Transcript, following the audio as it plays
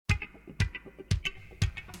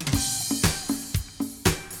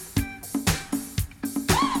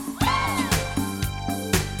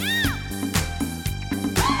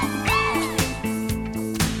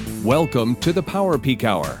Welcome to the Power Peak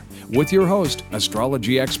Hour with your host,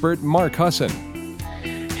 astrology expert Mark Husson.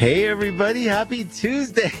 Hey everybody, happy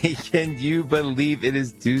Tuesday. Can you believe it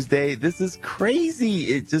is Tuesday? This is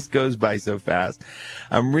crazy. It just goes by so fast.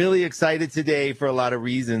 I'm really excited today for a lot of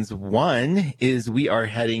reasons. One is we are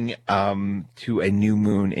heading to a new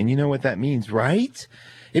moon, and you know what that means, right?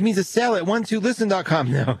 It means a sale at 12listen.com.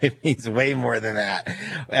 No, it means way more than that.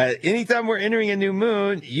 Anytime we're entering a new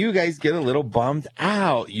moon, you guys get a little bummed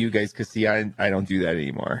out. You guys can see I don't do that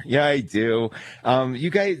anymore. Yeah, I do. You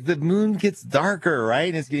guys, the moon gets darker, right?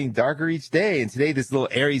 And it's getting darker each day. And today, this little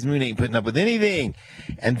Aries moon ain't putting up with anything.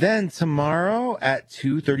 And then tomorrow at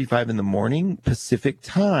 2:35 in the morning, Pacific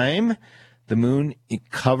time, the moon,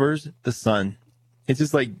 it covers the sun. It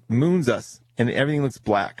just like moons us and everything looks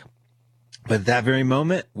black. But at that very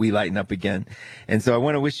moment, we lighten up again. And so I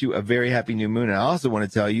want to wish you a very happy new moon. And I also want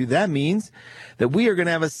to tell you that means that we are going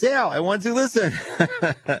to have a sale. I want to listen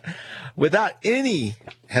without any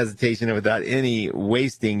hesitation and without any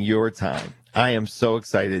wasting your time. I am so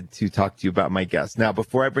excited to talk to you about my guest. Now,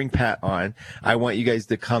 before I bring Pat on, I want you guys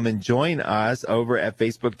to come and join us over at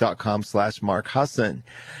facebook.com/Mark Husson.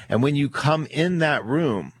 And when you come in that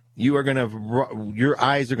room, your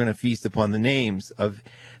eyes are going to feast upon the names of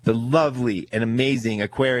the lovely and amazing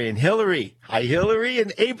Aquarian Hillary. Hi, Hillary,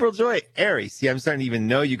 and April Joy. Aries. See, I'm starting to even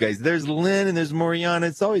know you guys. There's Lynn and there's Moriana.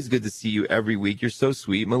 It's always good to see you every week. You're so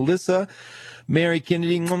sweet. Melissa, Mary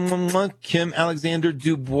Kennedy, Kim Alexander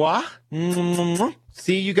Dubois.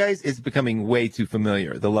 See, you guys, it's becoming way too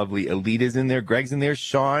familiar. The lovely Alita's in there. Greg's in there.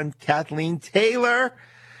 Sean, Kathleen, Taylor.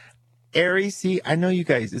 Aries, see, I know you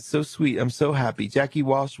guys. It's so sweet. I'm so happy. Jackie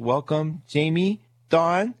Walsh, welcome. Jamie,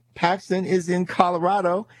 Dawn, Paxton is in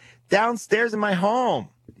Colorado, downstairs in my home.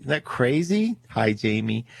 Isn't that crazy? Hi,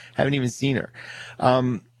 Jamie. Haven't even seen her.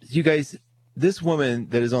 You guys, this woman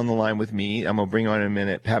that is on the line with me, I'm going to bring on in a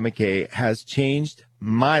minute, Pat McKay, has changed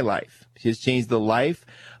my life. She has changed the life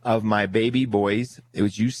of my baby boys,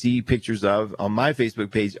 which you see pictures of on my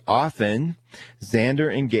Facebook page often,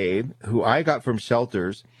 Xander and Gabe, who I got from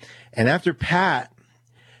shelters. And after Pat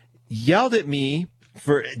yelled at me,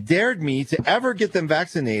 dared me to ever get them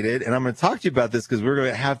vaccinated, and I'm going to talk to you about this because we're going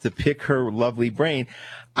to have to pick her lovely brain,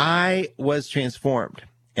 I was transformed.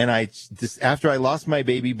 And after I lost my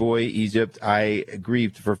baby boy, Egypt, I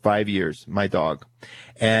grieved for 5 years, my dog.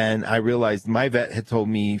 And I realized my vet had told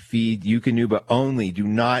me, feed Yukinu, but only do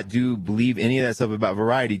not believe any of that stuff about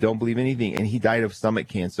variety. Don't believe anything. And he died of stomach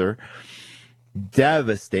cancer.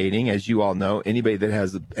 Devastating, as you all know, anybody that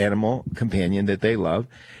has an animal companion that they love.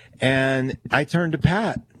 And I turned to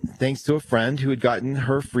Pat, thanks to a friend who had gotten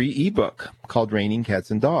her free ebook called Raining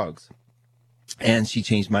Cats and Dogs. And she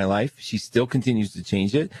changed my life. She still continues to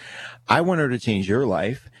change it. I want her to change your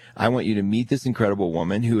life. I want you to meet this incredible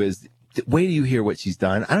woman who is, wait till you hear what she's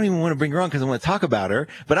done. I don't even want to bring her on because I want to talk about her,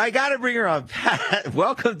 but I got to bring her on. Pat,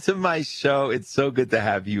 welcome to my show. It's so good to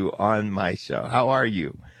have you on my show. How are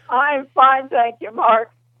you? I'm fine, thank you,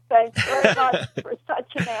 Mark. Thanks very much for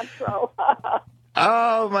such an intro.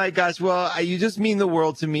 Oh, my gosh. Well, you just mean the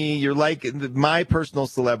world to me. You're like my personal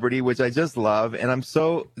celebrity, which I just love. And I'm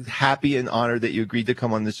so happy and honored that you agreed to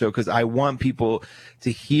come on the show because I want people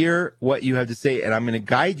to hear what you have to say. And I'm going to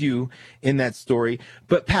guide you in that story.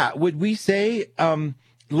 But, Pat, would we say,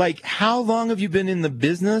 how long have you been in the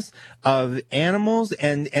business of animals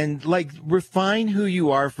and refine who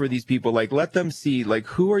you are for these people? Like, let them see,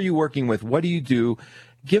 who are you working with? What do you do?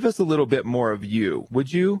 Give us a little bit more of you.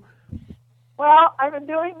 Would you? Well, I've been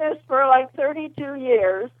doing this for 32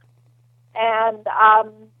 years, and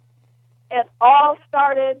it all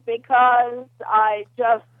started because I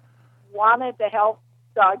just wanted to help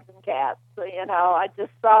dogs and cats. So, I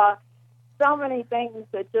just saw so many things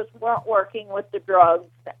that just weren't working with the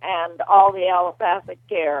drugs and all the allopathic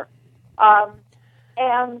care.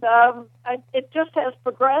 It just has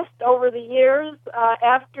progressed over the years.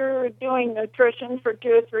 After doing nutrition for 2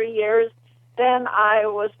 or 3 years, then I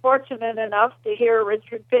was fortunate enough to hear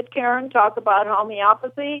Richard Pitcairn talk about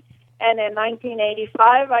homeopathy, and in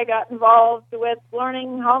 1985 I got involved with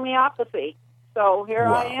learning homeopathy. So here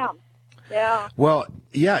I am. Yeah. Well,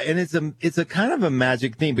 yeah, and it's a kind of a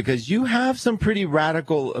magic thing because you have some pretty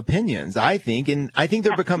radical opinions, I think, and I think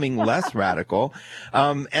they're becoming less radical.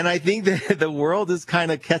 And I think that the world is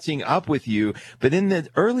kind of catching up with you. But in the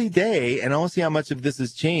early day, and I'll see how much of this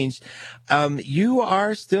has changed, you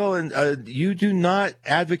are still you do not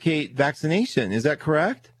advocate vaccination. Is that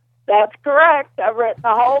correct? That's correct. I've written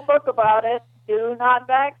a whole book about it. Do not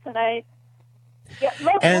vaccinate. Yeah,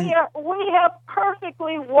 look, we have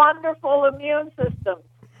perfectly wonderful immune systems.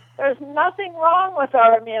 There's nothing wrong with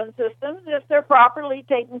our immune systems if they're properly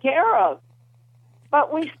taken care of.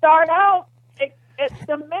 But we start out,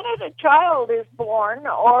 the minute a child is born,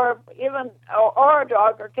 or even or a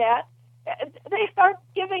dog or cat, they start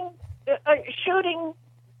shooting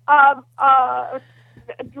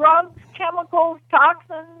drugs, chemicals,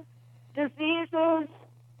 toxins, diseases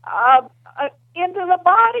into the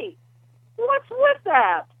body. What's with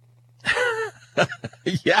that?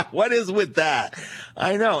 Yeah, what is with that?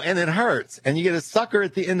 I know, and it hurts, and you get a sucker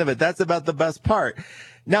at the end of it. That's about the best part.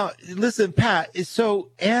 Now, listen, Pat, so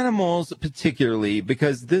animals particularly,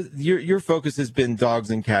 because your focus has been dogs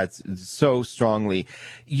and cats so strongly.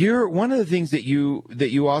 One of the things that you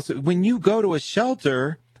also, when you go to a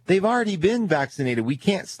shelter, they've already been vaccinated. We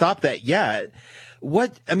can't stop that yet.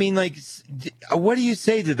 What do you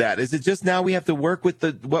say to that? Is it just now we have to work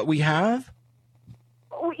with what we have?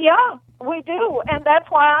 Yeah, we do. And that's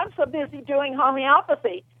why I'm so busy doing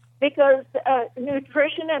homeopathy, because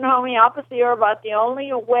nutrition and homeopathy are about the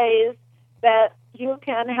only ways that you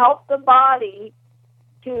can help the body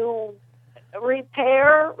to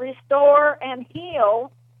repair, restore, and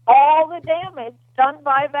heal all the damage done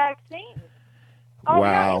by vaccines. Oh,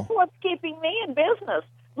 wow. That's what's keeping me in business.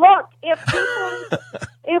 Look,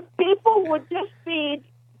 if people would just feed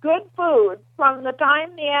good food from the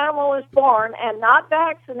time the animal is born and not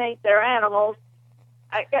vaccinate their animals,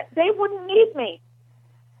 they wouldn't need me.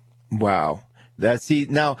 Wow. So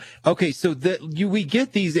we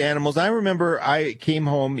get these animals. I remember I came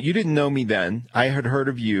home. You didn't know me then. I had heard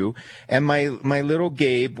of you, and my little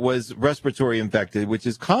Gabe was respiratory infected, which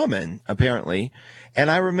is common apparently. And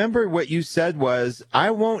I remember what you said was,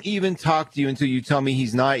 I won't even talk to you until you tell me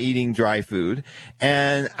he's not eating dry food.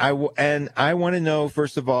 And I want to know,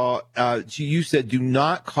 first of all, you said do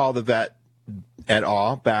not call the vet at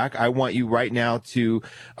all back. I want you right now to,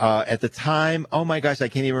 at the time, oh my gosh, I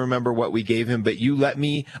can't even remember what we gave him, but you let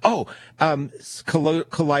me,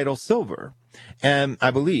 colloidal silver, and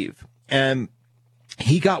I believe, and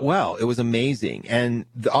he got well. It was amazing. And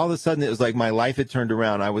all of a sudden it was like my life had turned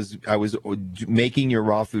around. I was making your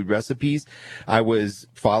raw food recipes. I was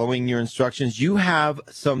following your instructions. You have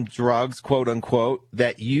some drugs, quote unquote,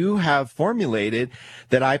 that you have formulated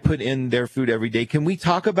that I put in their food every day. Can we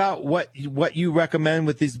talk about what you recommend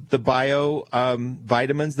with the bio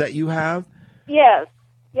vitamins that you have? Yes.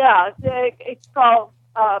 Yeah. It's called,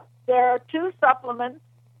 there are 2 supplements.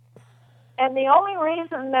 And the only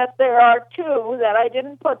reason that there are 2 that I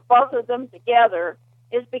didn't put both of them together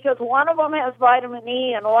is because one of them has vitamin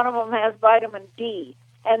E and one of them has vitamin D.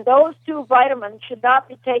 And those 2 vitamins should not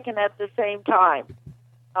be taken at the same time.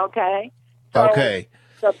 Okay? So okay.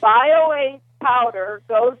 The Bio-8 powder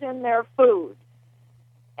goes in their food.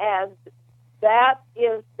 And that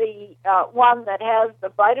is the one that has the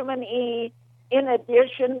vitamin E in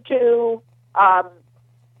addition to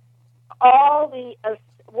all the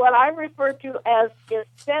what I refer to as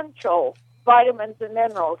essential vitamins and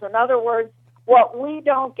minerals. In other words, what we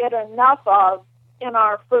don't get enough of in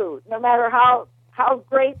our food. No matter how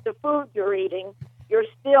great the food you're eating, you're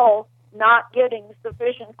still not getting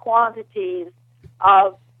sufficient quantities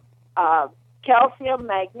of calcium,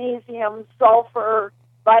 magnesium, sulfur,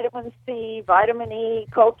 vitamin C, vitamin E,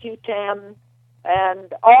 CoQ10,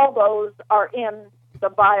 and all those are in the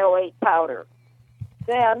Bio-8 powder.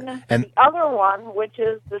 Then the other one, which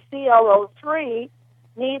is the CLO3,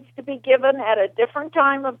 needs to be given at a different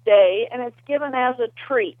time of day, and it's given as a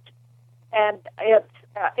treat. And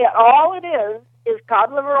all it is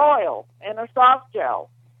cod liver oil in a soft gel.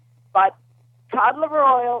 But cod liver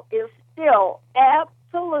oil is still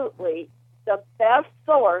absolutely the best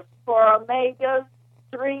source for omegas,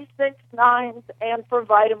 3, 6, 9s, and for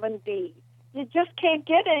vitamin D. You just can't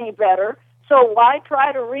get any better. So why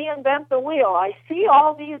try to reinvent the wheel? I see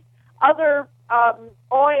all these other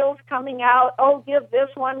oils coming out. Oh, give this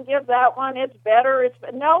one, give that one. It's better.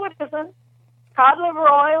 No, it isn't. Cod liver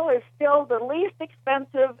oil is still the least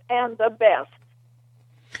expensive and the best.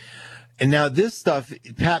 And now this stuff,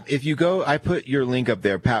 Pat, if you go, I put your link up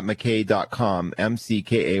there, patmckay.com,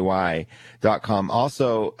 MCKAY.com.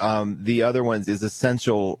 Also, the other ones is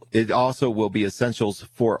essential. It also will be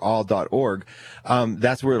essentialsforall.org.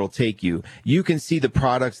 That's where it'll take you. You can see the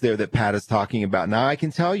products there that Pat is talking about. Now, I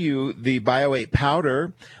can tell you the Bio-8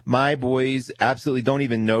 powder, my boys absolutely don't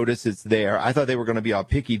even notice it's there. I thought they were going to be all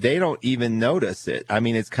picky. They don't even notice it. I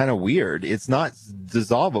mean, it's kind of weird. It's not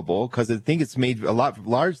dissolvable because I think it's made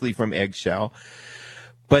largely from eggshell,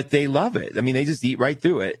 but they love it. I mean, they just eat right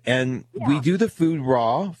through it. And we do the food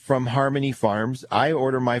raw from Harmony Farms. I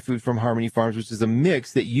order my food from Harmony Farms, which is a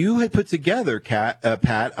mix that you had put together, Pat,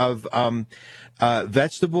 of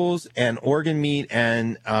vegetables and organ meat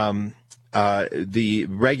and the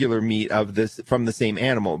regular meat of this from the same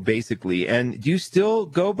animal, basically. And do you still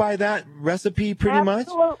go by that recipe pretty much?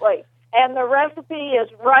 Absolutely. And the recipe is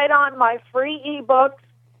right on my free ebooks.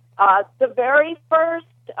 The very first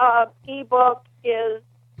ebook is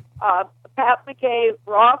Pat McKay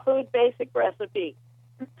Raw Food Basic Recipe.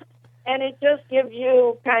 And it just gives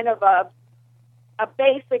you kind of a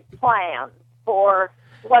basic plan for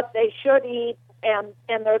what they should eat, and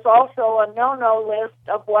there's also a no-no list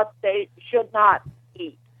of what they should not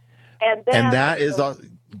eat. And that is all.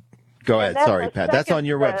 Go ahead. Sorry, Pat. That's on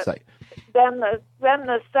your website. Then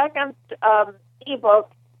the second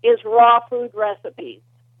ebook is raw food recipes,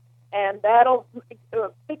 and that'll,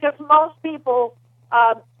 because most people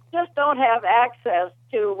just don't have access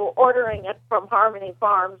to ordering it from Harmony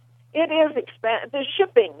Farms. It is expensive. The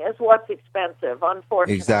shipping is what's expensive,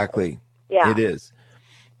 unfortunately. Exactly. Yeah, it is.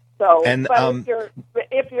 So, and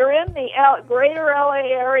if you're in the greater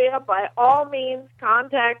LA area, by all means,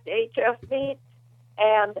 contact HF Meat,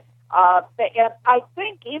 and I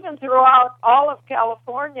think even throughout all of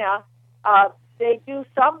California, they do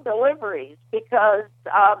some deliveries, because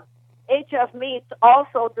HF Meats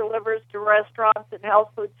also delivers to restaurants and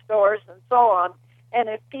health food stores and so on. And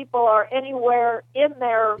if people are anywhere in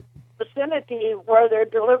their vicinity where they're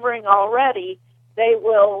delivering already, they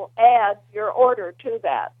will add your order to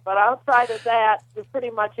that. But outside of that, you pretty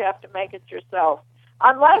much have to make it yourself.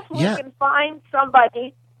 Unless we can find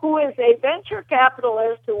somebody who is a venture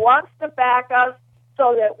capitalist who wants to back us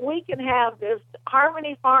so that we can have this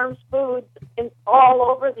Harmony Farms food all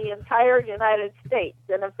over the entire United States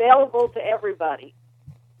and available to everybody.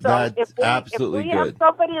 So That's absolutely if we good. have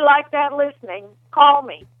somebody like that listening, call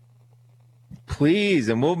me. Please,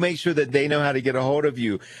 and we'll make sure that they know how to get a hold of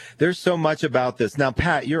you. There's so much about this. Now,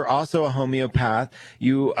 Pat, you're also a homeopath.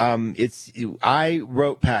 I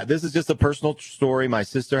wrote Pat. This is just a personal story. My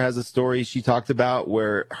sister has a story she talked about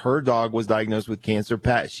where her dog was diagnosed with cancer.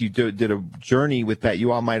 Pat, she did a journey with Pat.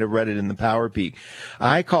 You all might have read it in the Power Peak.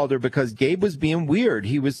 I called her because Gabe was being weird.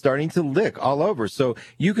 He was starting to lick all over. So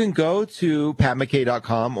you can go to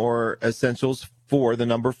patmckay.com or essentials for the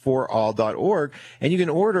number 4all.org, and you can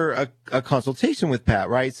order a consultation with Pat,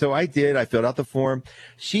 right? So I did. I filled out the form.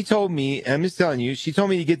 She told me, and I'm just telling you, she told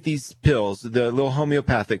me to get these pills, the little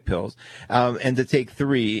homeopathic pills, and to take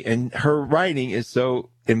 3. And her writing is so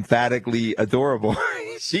emphatically adorable.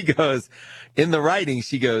 She goes, in the writing,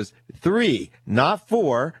 she goes, 3, not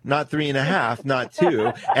 4, not 3.5, not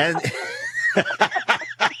 2. And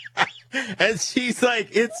and she's like,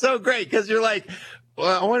 it's so great, because you're like,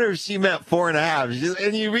 well, I wonder if she meant 4.5.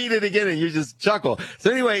 And you read it again and you just chuckle. So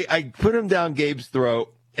anyway, I put him down Gabe's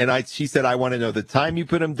throat, and she said, I want to know the time you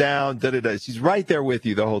put him down. She's right there with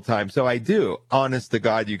you the whole time. So I do. Honest to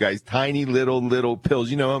God, you guys, tiny little pills,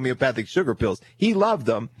 homeopathic sugar pills. He loved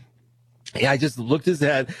them. I just looked his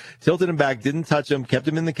head, tilted him back, didn't touch him, kept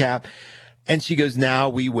him in the cap. And she goes, now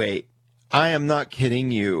we wait. I am not kidding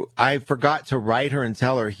you. I forgot to write her and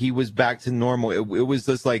tell her he was back to normal. It was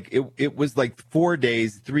just like, it was like 4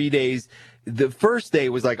 days, 3 days. The first day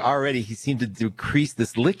was like already he seemed to decrease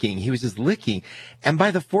this licking. He was just licking. And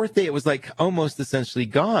by the 4th day, it was like almost essentially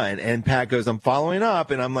gone. And Pat goes, I'm following up.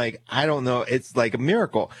 And I'm like, I don't know. It's like a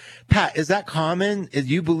miracle. Pat, is that common? Do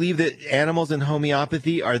you believe that animals in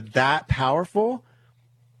homeopathy are that powerful?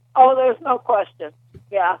 Oh, there's no question.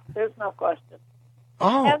 Yeah, there's no question.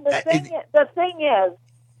 Oh, and the thing is,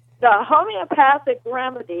 the homeopathic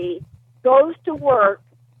remedy goes to work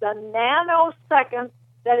the nanosecond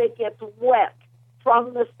that it gets wet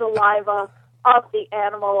from the saliva of the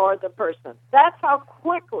animal or the person. That's how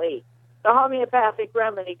quickly the homeopathic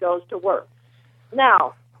remedy goes to work.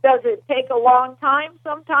 Now, does it take a long time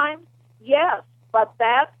sometimes? Yes, but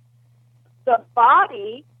the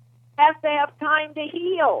body has to have time to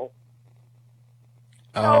heal.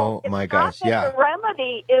 Oh, so my gosh, it's not that the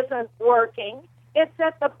remedy isn't working. It's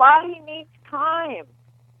that the body needs time.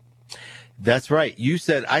 That's right.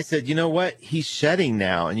 I said, you know what? He's shedding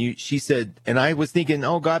now. And she said, and I was thinking,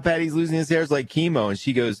 oh God, Patty's losing his hair. It's like chemo. And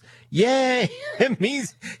she goes, yay. It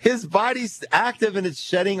means his body's active and it's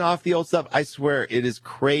shedding off the old stuff. I swear it is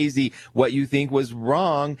crazy. What you think was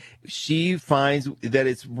wrong, she finds that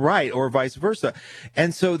it's right, or vice versa.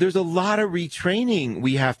 And so there's a lot of retraining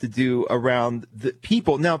we have to do around the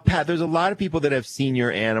people. Now, Pat, there's a lot of people that have seen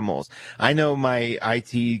your animals. I know my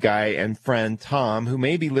IT guy and friend, Tom, who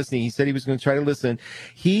may be listening. He said he was going to try to listen.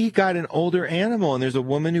 He got an older animal, and there's a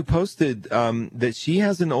woman who posted that she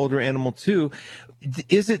has an older animal too.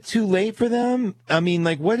 Is it too late for them? I mean,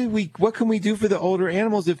 like, what can we do for the older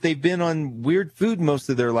animals if they've been on weird food most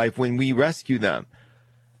of their life when we rescue them?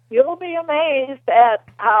 you'll be amazed at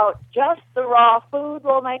how just the raw food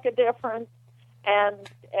will make a difference, and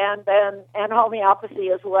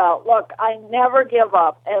homeopathy as well. Look, I never give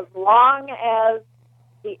up. As long as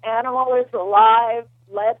the animal is alive,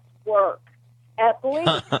 let's work. At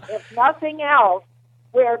least, if nothing else,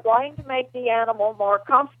 we're going to make the animal more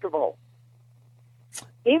comfortable.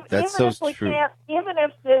 Even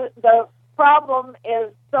if the problem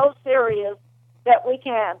is so serious that we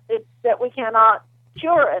cannot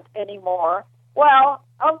cure it anymore, well,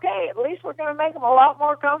 okay, at least we're going to make them a lot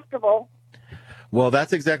more comfortable. Well,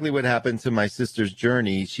 that's exactly what happened to my sister's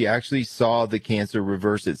journey. She actually saw the cancer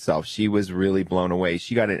reverse itself. She was really blown away.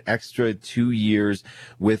 She got an extra 2 years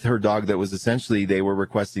with her dog that was essentially they were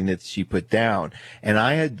requesting that she put down. And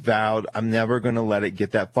I had vowed I'm never going to let it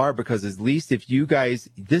get that far, because at least if you guys,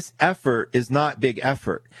 this effort is not big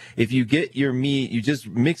effort. If you get your meat, you just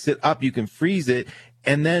mix it up, you can freeze it,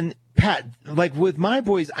 and then Pat, like with my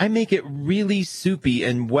boys, I make it really soupy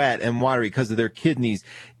and wet and watery because of their kidneys.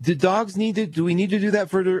 Do we need to do that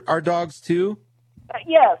for our dogs too?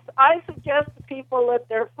 Yes. I suggest to people that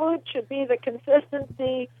their food should be the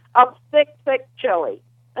consistency of thick chili.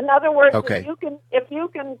 In other words, okay. if you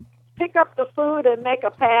can pick up the food and make a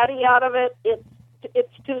patty out of it,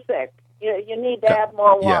 it's too thick. You need to add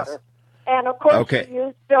more water. Yes. And of course, okay. You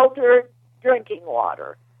use filtered drinking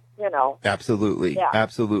water. Absolutely. Yeah.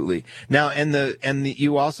 Absolutely. Now,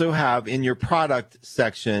 you also have in your product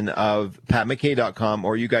section of patmckay.com,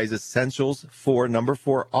 or you guys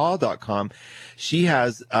essentials4all.com, she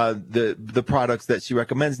has the products that she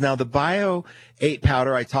recommends. Now, the Bio 8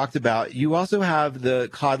 powder I talked about, you also have the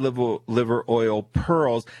cod liver oil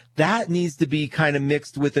pearls. That needs to be kind of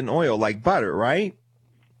mixed with an oil like butter, right?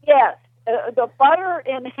 Yes. The butter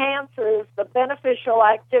enhances the beneficial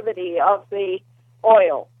activity of the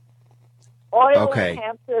oil. Oil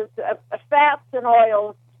enhances, fats and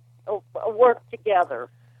oils work together.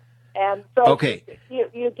 And so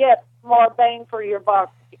you get more bang for your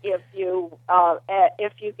buck if you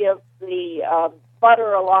give the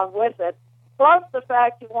butter along with it. Plus the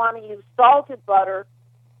fact you want to use salted butter,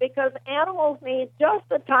 because animals need just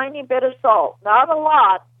a tiny bit of salt. Not a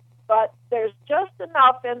lot, but there's just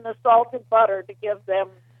enough in the salted butter to give them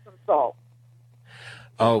some salt.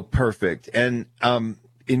 Oh, perfect. And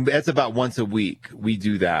that's about once a week we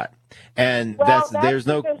do that, and that's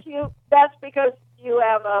because you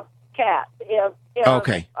have a cat.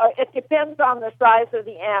 It depends on the size of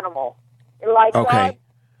the animal. Like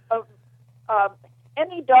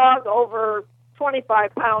any dog over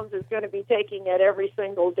 25 pounds is going to be taking it every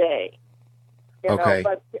single day.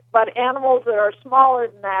 But animals that are smaller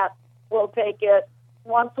than that will take it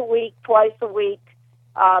once a week, twice a week.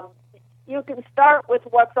 You can start with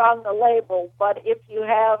what's on the label, but if you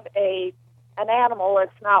have an animal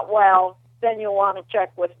that's not well, then you'll want to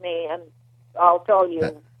check with me, and I'll tell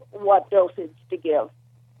you what dosage to give.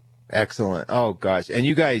 Excellent. Oh, gosh. And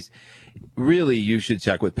you guys, really, you should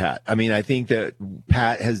check with Pat. I mean, I think that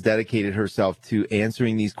Pat has dedicated herself to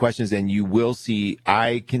answering these questions, and you will see,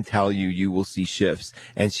 I can tell you will see shifts,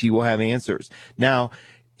 and she will have answers. Now,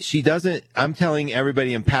 she doesn't, I'm telling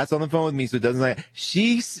everybody, and Pat's on the phone with me, so it doesn't like,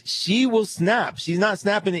 she will snap. She's not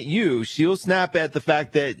snapping at you. She'll snap at the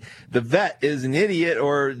fact that the vet is an idiot,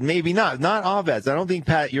 or maybe not. Not all vets. I don't think,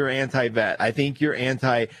 Pat, you're anti-vet. I think you're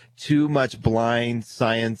anti too much blind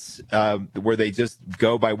science, where they just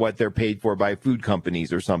go by what they're paid for by food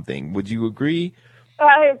companies or something. Would you agree?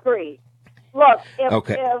 I agree. Look,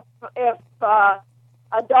 if a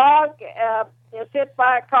dog is hit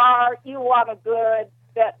by a car, you want a good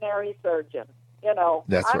veterinary surgeon.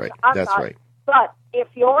 That's right. Right. But if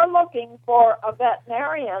you're looking for a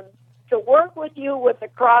veterinarian to work with you with a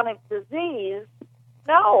chronic disease,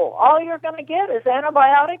 no, all you're going to get is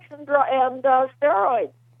antibiotics and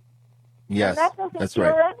steroids. Yes, and that doesn't that's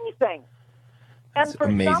cure right. anything. And that's for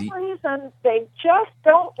amazing. some reason, they just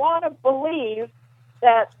don't want to believe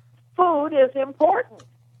that food is important.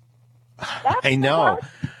 I know.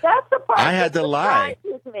 That's the part I had to lie.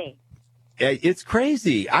 With me. It's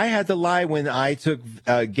crazy. I had to lie when I took,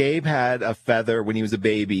 Gabe had a feather when he was a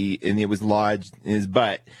baby and it was lodged in his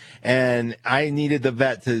butt. And I needed the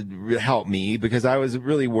vet to help me because I was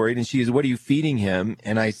really worried. And she was, what are you feeding him?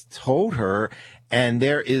 And I told her, and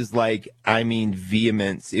there is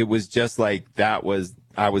vehemence. It was just like, I was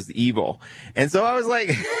evil. And so I was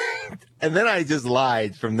like, and then I just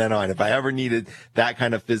lied from then on if I ever needed that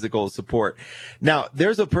kind of physical support. Now,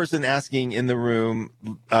 there's a person asking in the room,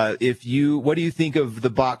 what do you think of the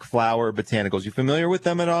Bach flower botanicals? You familiar with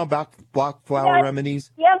them at all, Bach flower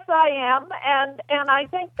remedies? Yes, I am, and I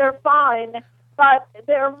think they're fine, but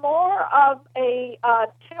they're more of a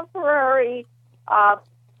temporary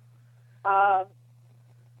uh,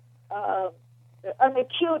 an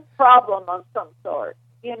acute problem of some sort.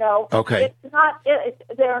 Okay. It's not.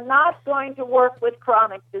 They're not going to work with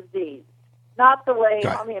chronic disease, not the way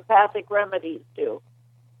homeopathic remedies do.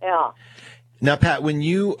 Yeah. Now, Pat, when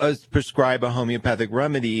you prescribe a homeopathic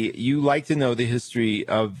remedy, you like to know the history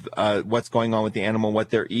of what's going on with the animal,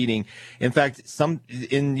 what they're eating. In fact,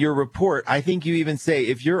 in your report, I think you even say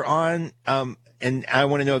if you're on, and I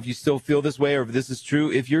want to know if you still feel this way or if this is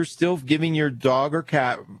true, if you're still giving your dog or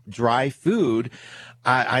cat dry food,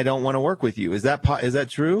 I don't want to work with you. Is that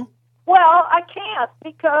true? Well, I can't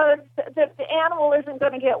because the animal isn't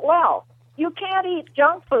going to get well. You can't eat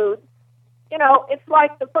junk food. It's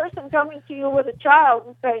like the person coming to you with a child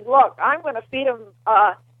and saying, look, I'm going to feed him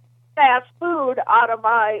fast food out of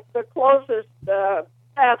the closest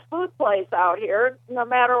fast food place out here, no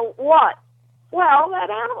matter what. Well,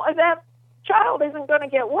 that child isn't going to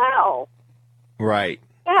get well. Right.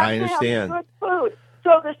 I understand. Have good food.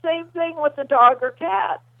 So the same thing with the dog or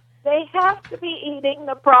cat. They have to be eating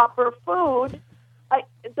the proper food.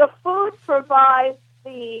 The food provides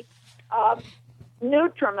the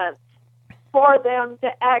nutriments for them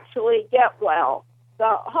to actually get well. The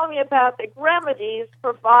homeopathic remedies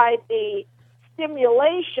provide the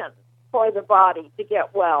stimulation for the body to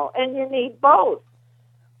get well, and you need both.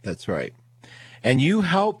 That's right. And you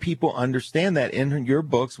help people understand that in your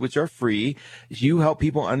books, which are free. You help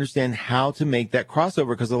people understand how to make that crossover,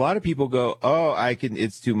 because a lot of people go,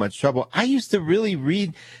 it's too much trouble. I used to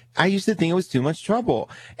think it was too much trouble.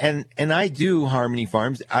 And I do Harmony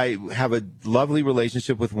Farms. I have a lovely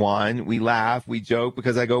relationship with Juan. We laugh, we joke,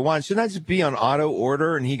 because I go, Juan, shouldn't I just be on auto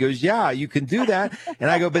order? And he goes, yeah, you can do that. And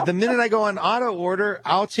I go, but the minute I go on auto order,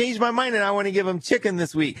 I'll change my mind and I want to give him chicken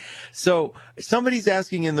this week. So somebody's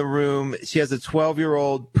asking in the room, she has a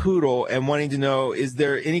 12-year-old poodle and wanting to know, is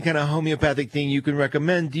there any kind of homeopathic thing you can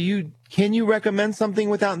recommend? Can you recommend something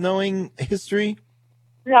without knowing history?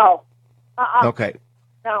 No. Okay.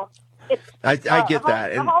 No. I get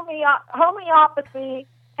that. And homeopathy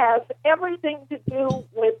has everything to do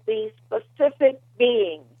with the specific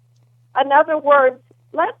being. In other words,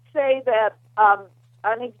 let's say that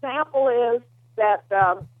an example is that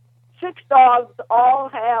 6 dogs all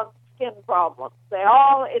have skin problems.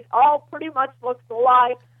 It all pretty much looks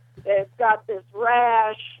alike. They've got this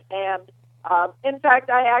rash, and in fact,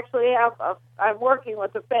 I'm working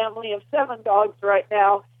with a family of 7 dogs right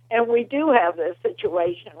now, and we do have this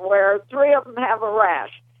situation where 3 of them have a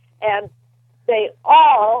rash, and they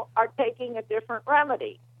all are taking a different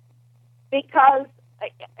remedy because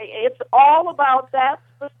it's all about that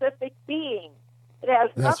specific being. It has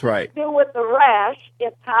nothing to do with the rash.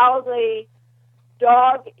 It's how the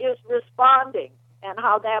dog is responding and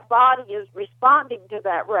how that body is responding to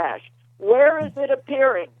that rash. Where is it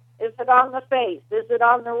appearing? Is it on the face? Is it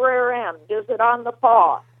on the rear end? Is it on the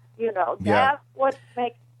paw? That's what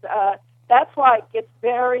makes, that's why it gets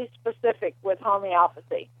very specific with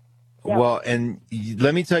homeopathy. Yep. Well, and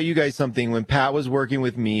let me tell you guys something. When Pat was working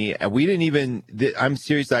with me, we didn't even, I'm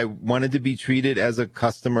serious, I wanted to be treated as a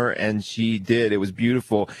customer, and she did. It was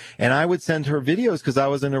beautiful. And I would send her videos because I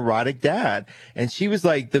was an erotic dad. And she was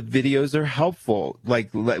like, the videos are helpful. Like,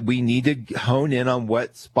 we need to hone in on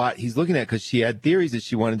what spot he's looking at, because she had theories that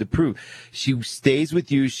she wanted to prove. She stays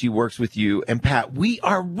with you. She works with you. And Pat, we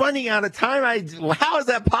are running out of time. How is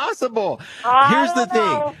that possible? Here's the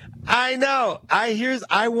thing. I know.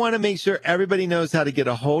 I want to make sure everybody knows how to get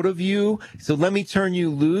a hold of you. So let me turn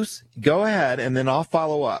you loose. Go ahead, and then I'll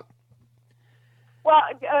follow up. Well,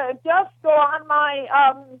 just go on my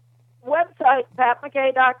website,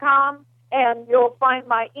 patmckay.com, and you'll find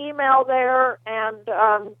my email there,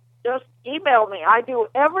 and just email me. I do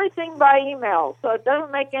everything by email, so it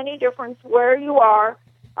doesn't make any difference where you are.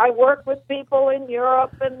 I work with people in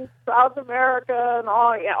Europe and South America and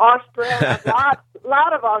Australia. A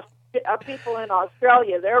lot of people in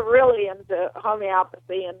Australia, they're really into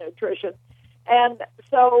homeopathy and nutrition. And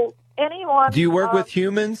so anyone... Do you work with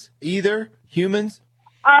humans either? Humans?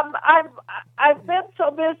 I've been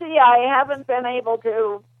so busy, I haven't been able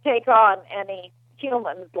to take on any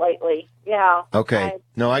humans lately. Yeah. Okay.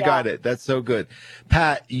 I got it. That's so good.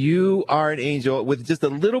 Pat, you are an angel with just a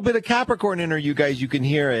little bit of Capricorn in her, you guys. You can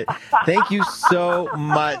hear it. Thank you so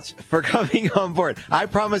much for coming on board. I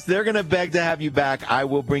promise they're going to beg to have you back. I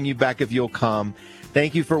will bring you back if you'll come.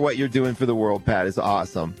 Thank you for what you're doing for the world, Pat. It's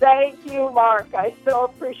awesome. Thank you, Mark. I so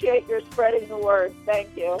appreciate your spreading the word.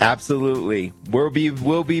 Thank you. Absolutely.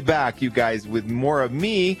 We'll be back, you guys, with more of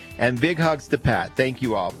me, and big hugs to Pat. Thank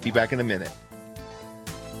you all. Be back in a minute.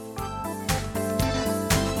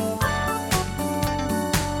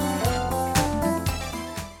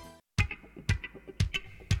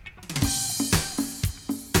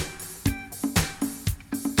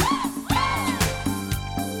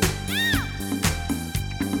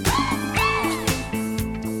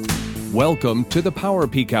 Welcome to the Power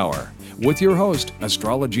Peak Hour with your host,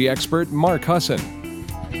 astrology expert Mark Husson.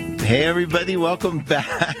 Hey, everybody. Welcome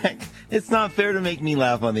back. It's not fair to make me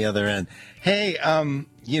laugh on the other end. Hey,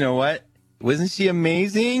 you know what? Wasn't she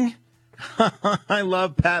amazing? I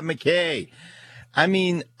love Pat McKay. I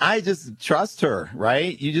mean, I just trust her,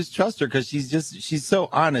 right? You just trust her because she's so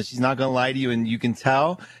honest. She's not going to lie to you, and you can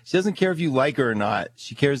tell. She doesn't care if you like her or not.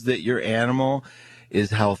 She cares that your animal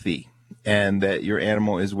is healthy and that your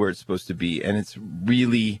animal is where it's supposed to be. And it's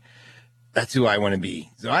really, that's who I want to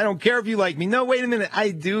be. So I don't care if you like me. No, wait a minute.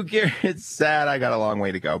 I do care. It's sad. I got a long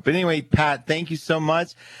way to go. But anyway, Pat, thank you so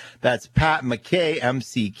much. That's Pat McKay,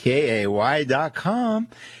 MCKAY.com.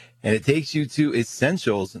 And it takes you to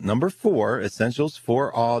Essentials, number 4,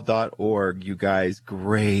 essentialsforall.org. You guys,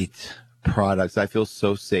 great products. I feel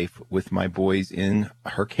so safe with my boys in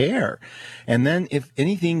her care. And then if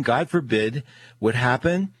anything, God forbid, would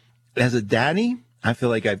happen, as a daddy, I feel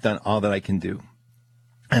like I've done all that I can do.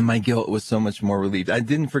 And my guilt was so much more relieved. I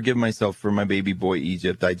didn't forgive myself for my baby boy,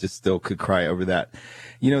 Egypt. I just still could cry over that.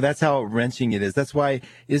 You know, that's how wrenching it is. That's why,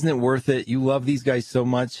 isn't it worth it? You love these guys so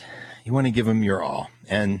much. You want to give them your all.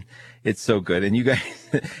 And it's so good. And you guys,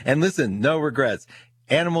 and listen, no regrets.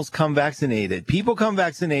 Animals come vaccinated. People come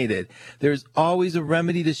vaccinated. There's always a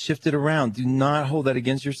remedy to shift it around. Do not hold that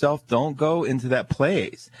against yourself. Don't go into that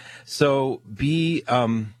place. So be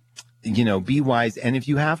wise. And if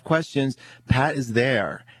you have questions, Pat is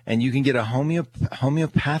there. And you can get a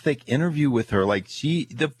homeopathic interview with her. Like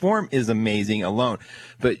the form is amazing alone.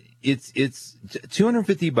 But it's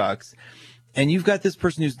 $250. And you've got this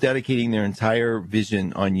person who's dedicating their entire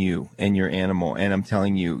vision on you and your animal. And I'm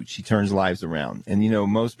telling you, she turns lives around. And, you know,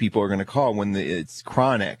 most people are going to call when it's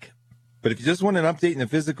chronic. But if you just want an update in the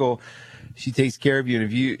physical, she takes care of you.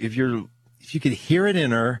 And if you could hear it in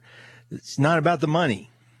her, it's not about the money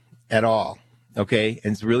at all. Okay.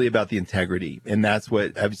 And it's really about the integrity. And that's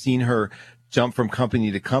what I've seen her jump from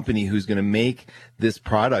company to company who's going to make this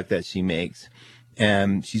product that she makes.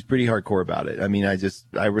 And she's pretty hardcore about it. I mean, I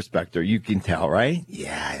respect her. You can tell, right?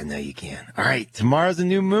 Yeah, I know you can. All right. Tomorrow's a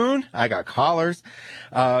new moon. I got callers.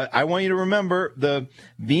 I want you to remember the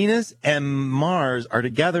Venus and Mars are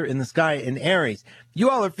together in the sky in Aries. You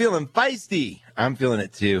all are feeling feisty. I'm feeling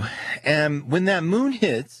it too. And when that moon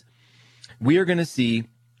hits, we are going to see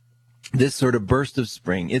this sort of burst of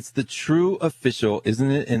spring. It's the true official,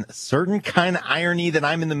 isn't it? In a certain kind of irony that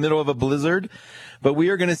I'm in the middle of a blizzard, but we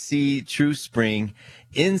are going to see true spring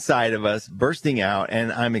inside of us bursting out,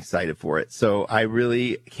 and I'm excited for it. So I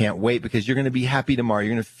really can't wait because you're going to be happy tomorrow.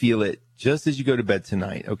 You're going to feel it just as you go to bed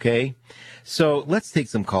tonight, okay? So let's take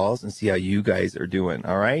some calls and see how you guys are doing,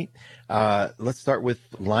 all right? Let's start with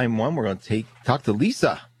line 1. We're going to talk to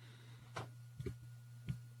Lisa.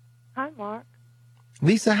 Hi, Mark.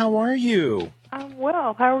 Lisa, how are you? I'm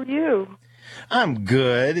well. How are you? I'm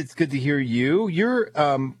good. It's good to hear you. You're,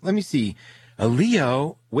 let me see, a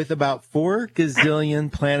Leo with about 4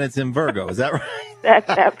 gazillion planets in Virgo. Is that right? That's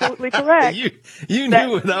absolutely correct. You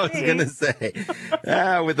knew what I was going to say.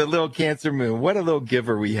 With a little Cancer moon. What a little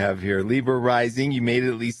giver we have here. Libra rising. You made it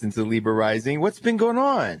at least into Libra rising. What's been going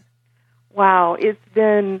on? Wow. It's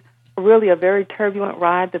been really a very turbulent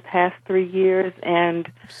ride the past 3 years, and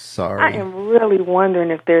sorry, I am really wondering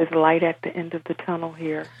if there's light at the end of the tunnel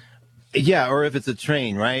here. Yeah, or if it's a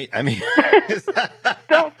train, right? I mean,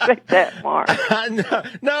 don't say that, Mark.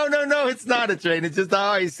 No, it's not a train. It's just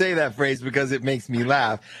I always say that phrase because it makes me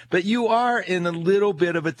laugh. But you are in a little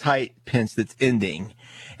bit of a tight pinch that's ending.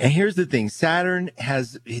 And here's the thing. Saturn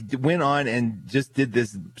went on and just did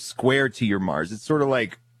this square to your Mars. It's sort of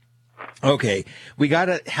like, okay, we got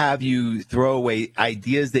to have you throw away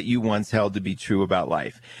ideas that you once held to be true about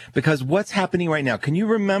life. Because what's happening right now? Can you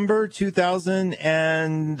remember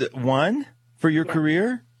 2001 for your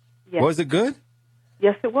career? Yes. Was it good?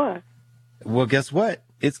 Yes, it was. Well, guess what?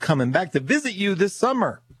 It's coming back to visit you this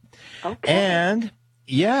summer. Okay. And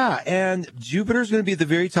Jupiter's going to be at the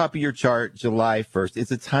very top of your chart July 1st.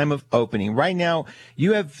 It's a time of opening. Right now,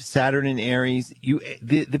 you have Saturn in Aries.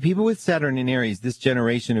 The people with Saturn in Aries, this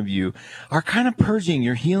generation of you, are kind of purging.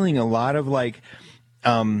 You're healing a lot of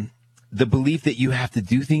the belief that you have to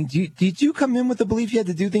do things. Did you come in with the belief you had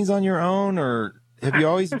to do things on your own, or have you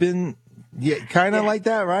always been kind of like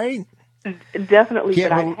that, right? Definitely,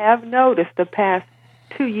 but I have noticed the past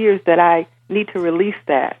 2 years that I need to release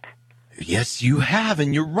that. Yes, you have,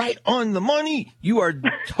 and you're right on the money. You are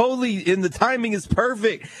totally, and the timing is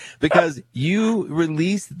perfect because you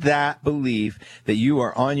released that belief that you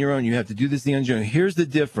are on your own. You have to do this thing on your own. Here's the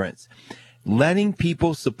difference. Letting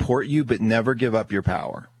people support you but never give up your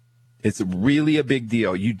power. It's really a big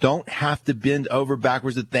deal. You don't have to bend over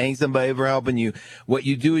backwards to thank somebody for helping you. What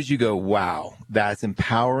you do is you go, wow, that's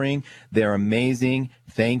empowering. They're amazing.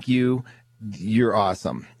 Thank you. You're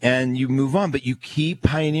awesome. And you move on, but you keep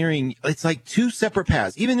pioneering. It's like two separate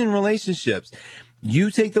paths, even in relationships.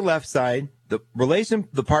 You take the left side,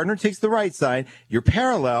 the partner takes the right side. You're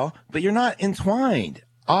parallel, but you're not entwined.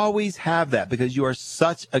 Always have that, because you are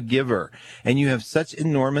such a giver and you have such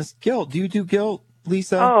enormous guilt. Do you do guilt,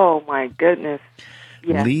 Lisa? Oh, my goodness.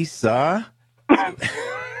 Yeah. Lisa?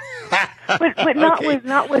 but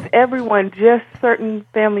not with everyone, just certain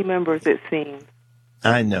family members, it seems.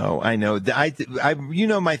 I know. You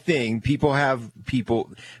know my thing.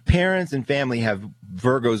 Parents and family have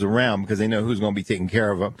Virgos around because they know who's going to be taking care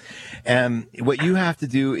of them. And what you have to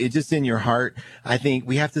do is just in your heart. I think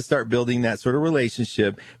we have to start building that sort of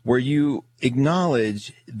relationship where you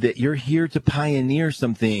acknowledge that you're here to pioneer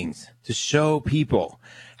some things, to show people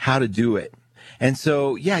how to do it. And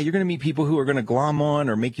so, yeah, you're going to meet people who are going to glom on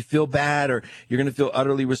or make you feel bad, or you're going to feel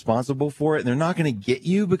utterly responsible for it. And they're not going to get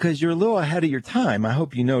you because you're a little ahead of your time. I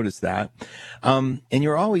hope you notice that. And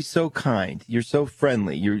you're always so kind. You're so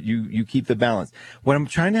friendly. You keep the balance. What I'm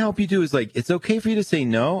trying to help you do is, like, it's okay for you to say,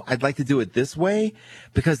 no, I'd like to do it this way,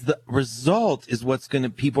 because the result is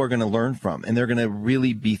people are going to learn from, and they're going to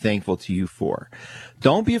really be thankful to you for.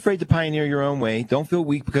 Don't be afraid to pioneer your own way. Don't feel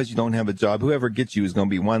weak because you don't have a job. Whoever gets you is going to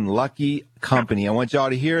be one lucky company. I want y'all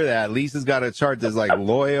to hear that. Lisa's got a chart that's like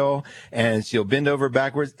loyal, and she'll bend over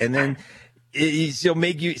backwards, and then she'll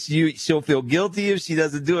make she'll feel guilty if she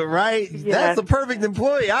doesn't do it right. Yes. That's the perfect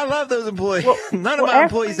employee. I love those employees. None of my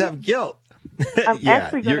employees have guilt. I'm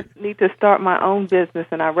actually going to need to start my own business,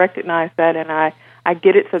 and I recognize that, and I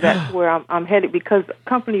get it. So that's where I'm headed, because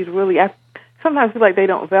companies really, sometimes feel like they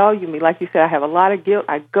don't value me. Like you said, I have a lot of guilt.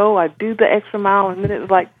 I do the extra mile, and then it's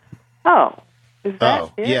like, oh, is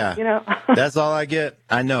that it? Yeah. You know? That's all I get.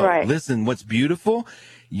 I know. Right. Listen, what's beautiful,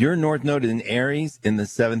 your North Node in Aries in the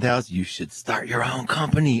 7th house, you should start your own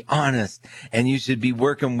company, honest. And you should be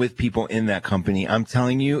working with people in that company. I'm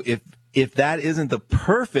telling you, if that isn't the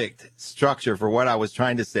perfect structure for what I was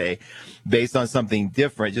trying to say, based on something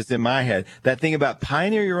different, just in my head, that thing about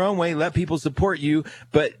pioneer your own way, let people support you,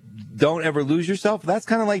 but don't ever lose yourself. That's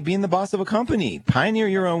kind of like being the boss of a company. Pioneer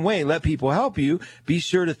your own way, let people help you. Be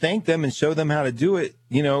sure to thank them and show them how to do it,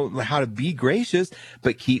 how to be gracious,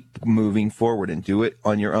 but keep moving forward and do it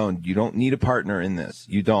on your own. You don't need a partner in this.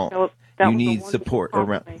 You don't. You need support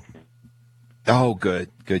around. Oh, good.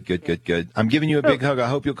 I'm giving you a big hug. I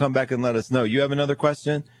hope you'll come back and let us know. You have another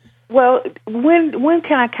question? Well, when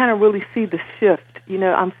can I kind of really see the shift?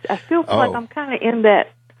 I still feel like I'm kind of in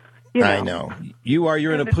that. I know.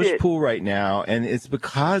 You're in a push-pull right now, and it's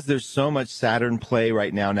because there's so much Saturn play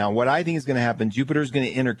right now. Now, what I think is going to happen, Jupiter's going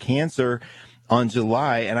to enter Cancer on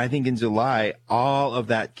July, and I think in July, all of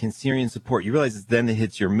that Cancerian support, you realize it's then it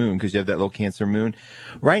hits your moon because you have that little Cancer moon.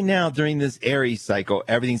 Right now, during this Aries cycle,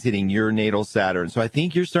 everything's hitting your natal Saturn. So I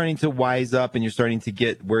think you're starting to wise up, and you're starting to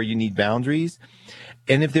get where you need boundaries.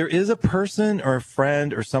 And if there is a person or a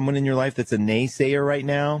friend or someone in your life that's a naysayer right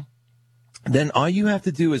now, then all you have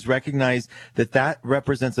to do is recognize that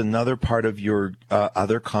represents another part of your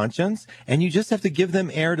other conscience, and you just have to give them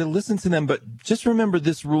air to listen to them. But just remember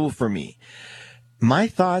this rule for me. My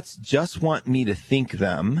thoughts just want me to think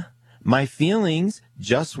them. My feelings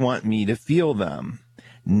just want me to feel them.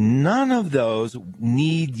 None of those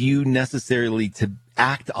need you necessarily to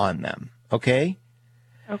act on them, okay?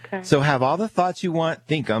 Okay. So have all the thoughts you want,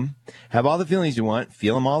 think them. Have all the feelings you want,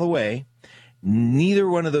 feel them all the way. Neither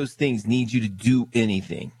one of those things needs you to do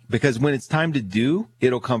anything, because when it's time to do,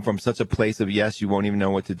 it'll come from such a place of yes, you won't even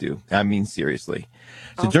know what to do. I mean, seriously.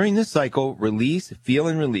 So during this cycle, release, feel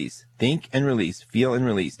and release, think and release, feel and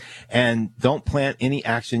release, and don't plan any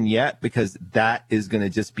action yet, because that is going to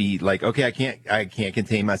just be like, okay, I can't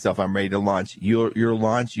contain myself. I'm ready to launch. Your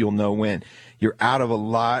launch, you'll know when. You're out of a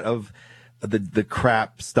lot of the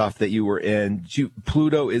crap stuff that you were in.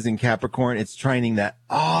 Pluto is in Capricorn. It's training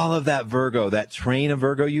all of that Virgo, that train of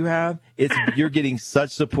Virgo you have. You're getting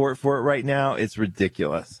such support for it right now. It's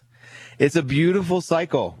ridiculous. It's a beautiful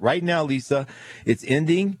cycle right now, Lisa. It's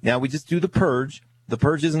ending. Now we just do the purge. The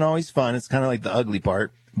purge isn't always fun. It's kind of like the ugly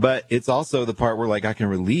part, but it's also the part where like I can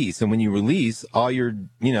release. And when you release, all your,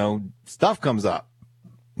 stuff comes up,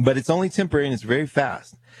 but it's only temporary and it's very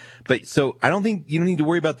fast. But so I don't think you don't need to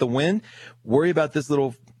worry about the when. Worry about this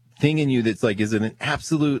little thing in you that's like, is it an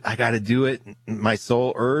absolute, I got to do it, my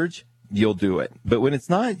soul urge? You'll do it. But when it's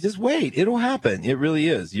not, just wait. It'll happen. It really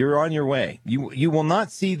is. You're on your way. You will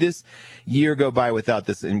not see this year go by without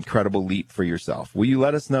this incredible leap for yourself. Will you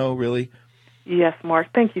let us know, really? Yes, Mark.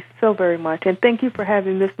 Thank you so very much. And thank you for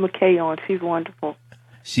having Miss McKay on. She's wonderful.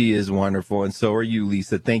 She is wonderful, and so are you,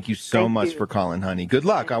 Lisa. Thank you so much for calling, honey. Good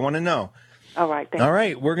luck. I want to know. All right. All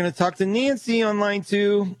right, we're going to talk to Nancy on line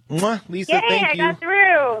 2. Mwah, Lisa, Yay, thank you. I got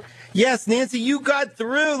through. Yes, Nancy, you got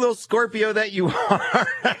through, little Scorpio that you are.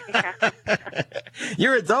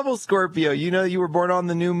 You're a double Scorpio. You know you were born on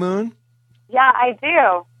the new moon? Yeah, I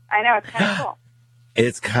do. I know, it's kind of cool.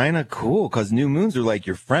 It's kind of cool because new moons are like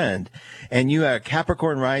your friend. And you have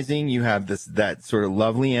Capricorn rising. You have that sort of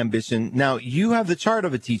lovely ambition. Now, you have the chart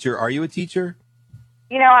of a teacher. Are you a teacher?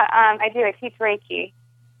 You know, I do. I teach Reiki.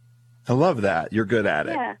 I love that. You're good at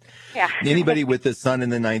it. Yeah. Anybody with the sun in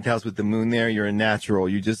the 9th house with the moon there, you're a natural.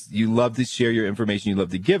 You love to share your information. You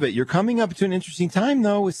love to give it. You're coming up to an interesting time,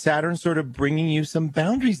 though, with Saturn sort of bringing you some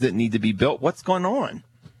boundaries that need to be built. What's going on?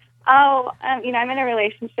 Oh, you know, I'm in a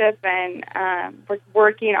relationship and we're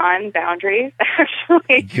working on boundaries,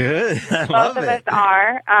 actually. Good. I love it. Both of us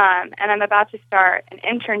are. And I'm about to start an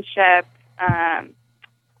internship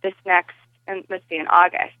in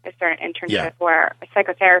August. I start an internship where a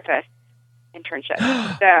psychotherapist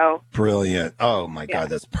internship. So brilliant. Oh, my God,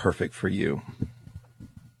 that's perfect for you.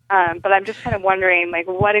 But I'm just kind of wondering, like,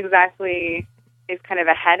 what exactly is kind of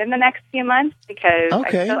ahead in the next few months, because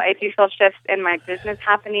I do feel shifts in my business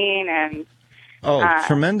happening, and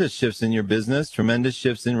tremendous shifts in your business, tremendous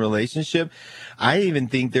shifts in relationship. I even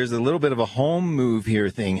think there's a little bit of a home move here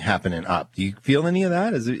thing happening up. Do you feel any of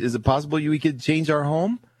that? Is it possible we could change our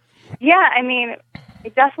home? Yeah, I mean, I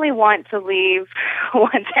definitely want to leave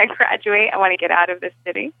once I graduate. I want to get out of this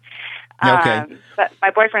city. But my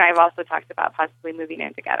boyfriend and I have also talked about possibly moving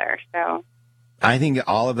in together. So I think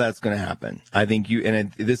all of that's going to happen. I think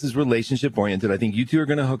this is relationship oriented. I think you two are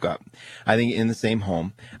going to hook up. I think in the same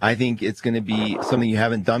home. I think it's going to be something you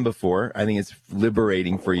haven't done before. I think it's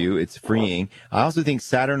liberating for you. It's freeing. I also think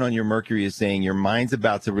Saturn on your Mercury is saying your mind's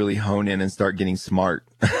about to really hone in and start getting smart.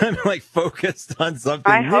 Like focused on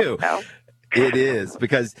something new. Hope so. It is,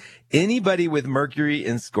 because anybody with Mercury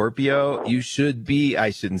in Scorpio, you should be, I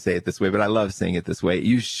shouldn't say it this way, but I love saying it this way.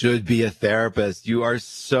 You should be a therapist. You are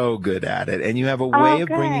so good at it. And you have a way of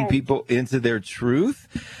bringing people into their truth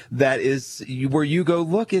that is where you go,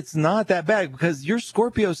 look, it's not that bad, because your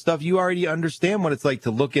Scorpio stuff, you already understand what it's like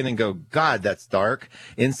to look in and go, God, that's dark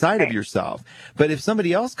inside of yourself. But if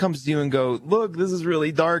somebody else comes to you and go, look, this is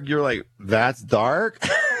really dark, you're like, that's dark.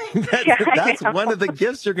 That's one of the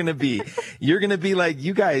gifts you're going to be. You're going to be like,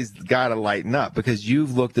 you guys got to lighten up, because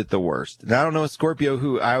you've looked at the worst. And I don't know a Scorpio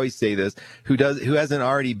who, I always say this, who hasn't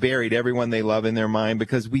already buried everyone they love in their mind,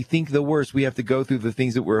 because we think the worst. We have to go through the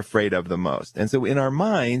things that we're afraid of the most. And so in our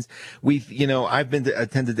minds, I've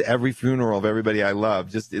attended to every funeral of everybody I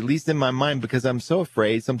love, just at least in my mind, because I'm so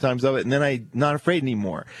afraid sometimes of it. And then I'm not afraid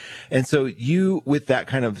anymore. And so you, with that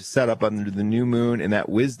kind of setup under the new moon and that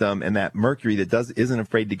wisdom and that Mercury that isn't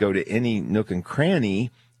afraid to go to any nook and cranny,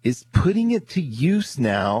 is putting it to use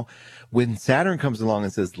now when Saturn comes along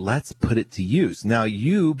and says, let's put it to use. Now,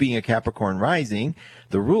 you being a Capricorn rising,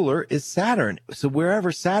 the ruler is Saturn. So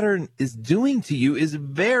wherever Saturn is doing to you is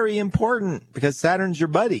very important, because Saturn's your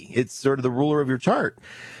buddy. It's sort of the ruler of your chart.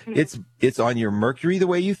 It's on your Mercury, the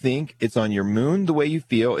way you think. It's on your moon, the way you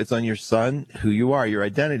feel. It's on your sun, who you are, your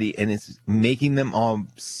identity. And it's making them all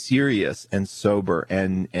serious and sober.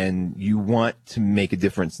 And you want to make a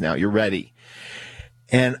difference now. You're ready.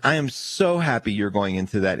 And I am so happy you're going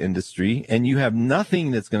into that industry, and you have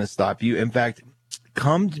nothing that's going to stop you. In fact,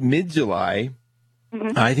 come mid-July,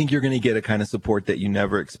 I think you're going to get a kind of support that you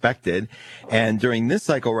never expected. And during this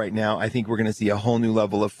cycle right now, I think we're going to see a whole new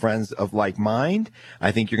level of friends of like mind.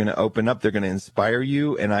 I think you're going to open up. They're going to inspire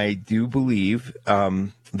you. And I do believe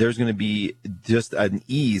there's going to be just an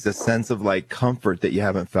ease, a sense of like comfort that you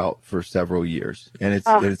haven't felt for several years. And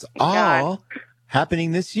it's all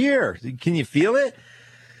happening this year. Can you feel it?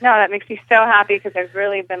 No, that makes me so happy, because I've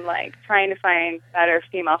really been like trying to find better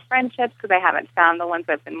female friendships, because I haven't found the ones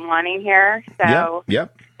I've been wanting here. So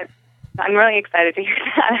yep. I'm really excited to hear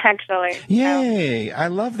that, actually. Yay. I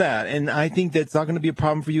love that. And I think that's not going to be a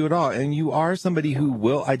problem for you at all. And you are somebody who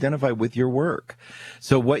will identify with your work.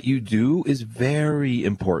 So what you do is very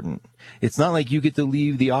important. It's not like you get to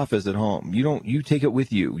leave the office at home. You take it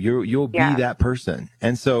with you. You'll be that person.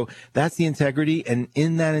 And so that's the integrity. And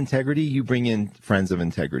in that integrity, you bring in friends of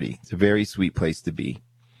integrity. It's a very sweet place to be.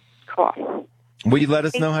 Cool. Will you let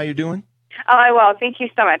us know how you're doing? Oh, I will. Thank you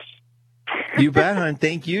so much. You bet, hon.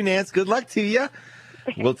 Thank you, Nance. Good luck to you.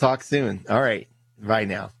 We'll talk soon. All right. Bye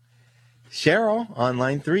now. Cheryl on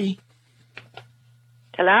line 3.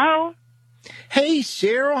 Hello. Hey,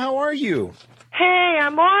 Cheryl. How are you? Hey,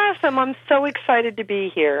 I'm awesome. I'm so excited to be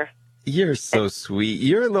here. You're so sweet.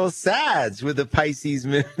 You're a little Sag with the Pisces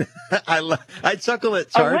moon. I chuckle at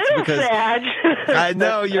charts because Sag. I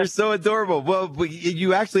know you're so adorable. Well,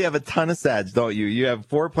 you actually have a ton of Sag, don't you? You have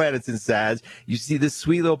 4 planets in Sag. You see this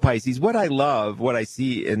sweet little Pisces. What I love, what I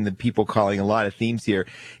see in the people calling a lot of themes here,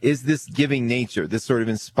 is this giving nature, this sort of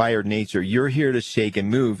inspired nature. You're here to shake and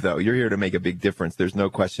move, though. You're here to make a big difference. There's no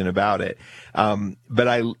question about it. And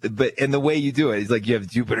the way you do it is like you have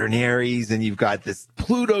Jupiter and Aries, and you've got this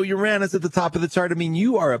Pluto, Uranus at the top of the chart. I mean,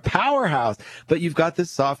 you are a powerhouse, but you've got this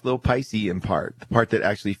soft little Piscean part, the part that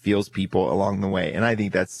actually feels people along the way. And I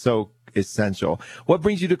think that's so essential. What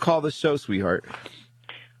brings you to call the show, sweetheart?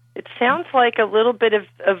 It sounds like a little bit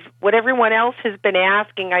of what everyone else has been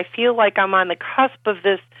asking. I feel like I'm on the cusp of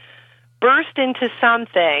this burst into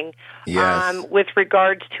something. Yes. With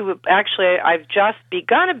regards to, actually, I've just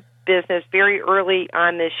begun a business very early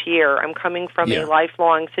on this year. I'm coming from a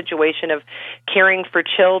lifelong situation of caring for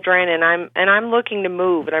children, and I'm looking to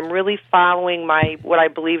move, and I'm really following what I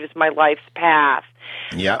believe is my life's path.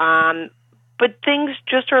 Yeah. But things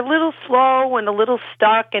just are a little slow and a little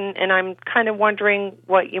stuck, and I'm kind of wondering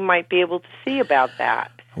what you might be able to see about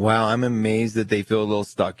that. Wow, I'm amazed that they feel a little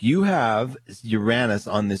stuck. You have Uranus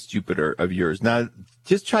on this Jupiter of yours. Now,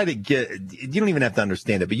 just try to you don't even have to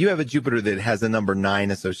understand it, but you have a Jupiter that has a number 9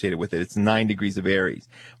 associated with it. It's 9 degrees of Aries.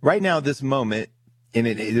 Right now, this moment, and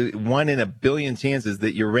it 1 in a billion chances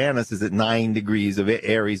that Uranus is at 9 degrees of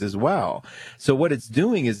Aries as well. So what it's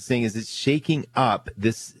doing is it's shaking up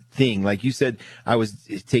this thing. Like you said, I was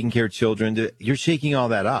taking care of children. You're shaking all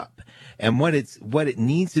that up. And what it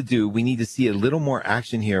needs to do, we need to see a little more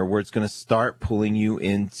action here where it's going to start pulling you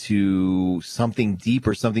into something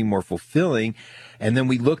deeper, something more fulfilling. And then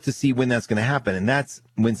we look to see when that's going to happen. And that's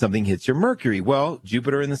when something hits your Mercury. Well,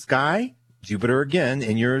 Jupiter in the sky, Jupiter again,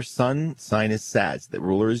 and your sun sign is Sag. The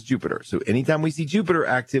ruler is Jupiter. So anytime we see Jupiter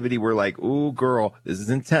activity, we're like, ooh, girl, this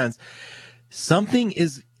is intense. Something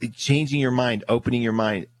is changing your mind, opening your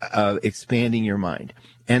mind, expanding your mind.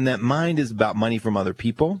 And that mind is about money from other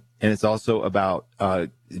people. And it's also about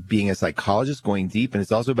being a psychologist, going deep, and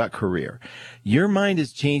it's also about career. Your mind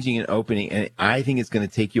is changing and opening, and I think it's going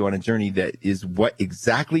to take you on a journey that is what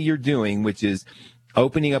exactly you're doing, which is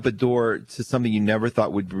opening up a door to something you never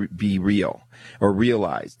thought would be real or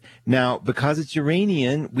realized. Now, because it's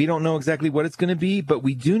Uranian, we don't know exactly what it's going to be, but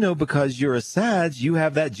we do know because you're a Sag, you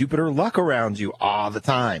have that Jupiter luck around you all the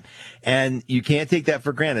time. And you can't take that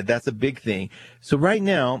for granted. That's a big thing. So right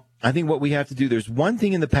now, I think what we have to do, there's one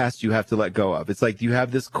thing in the past you have to let go of. It's like you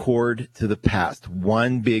have this cord to the past,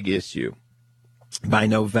 one big issue. By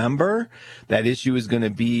November, that issue is going to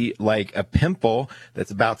be like a pimple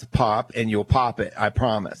that's about to pop, and you'll pop it, I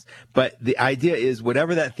promise. But the idea is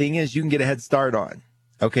whatever that thing is, you can get a head start on.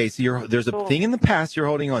 Okay, so there's a thing in the past you're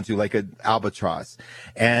holding on to, like an albatross,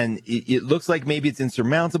 and it looks like maybe it's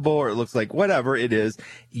insurmountable, or it looks like whatever it is.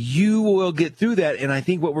 You will get through that, and I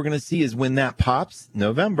think what we're going to see is when that pops,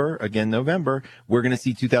 November, we're going to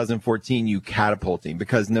see 2014 you catapulting,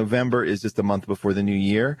 because November is just a month before the new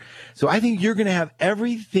year. So I think you're going to have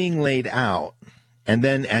everything laid out. And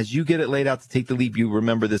then as you get it laid out to take the leap, you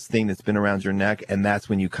remember this thing that's been around your neck, and that's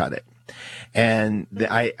when you cut it. And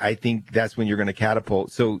I think that's when you're going to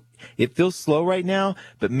catapult. So it feels slow right now,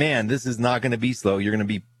 but man, this is not going to be slow. You're going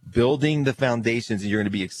to be building the foundations, and you're going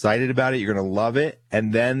to be excited about it. You're going to love it.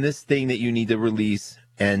 And then this thing that you need to release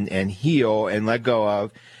and heal and let go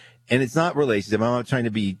of. And it's not relationship. I'm not trying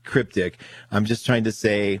to be cryptic. I'm just trying to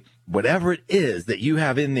say whatever it is that you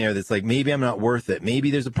have in there that's like, maybe I'm not worth it.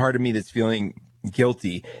 Maybe there's a part of me that's feeling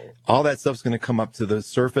guilty. All that stuff's going to come up to the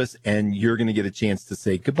surface, and you're going to get a chance to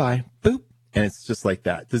say goodbye, boop, and it's just like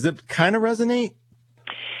that. Does it kind of resonate?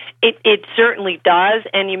 It certainly does,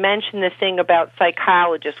 and you mentioned the thing about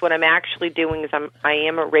psychologists. What I'm actually doing is I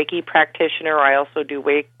am a Reiki practitioner. I also do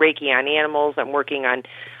Reiki on animals. I'm working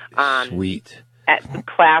on Sweet. At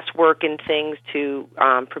class work and things to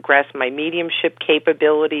progress my mediumship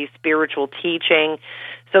capabilities, spiritual teaching.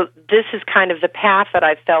 So this is kind of the path that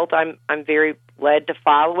I felt I'm very led to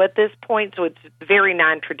follow at this point. So it's very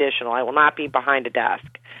non-traditional. I will not be behind a desk.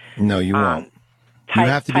 No, you won't. You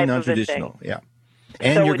have to be non-traditional. Yeah.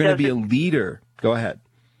 And so you're going to be a leader. Go ahead.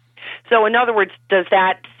 So in other words, does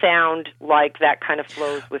that sound like that kind of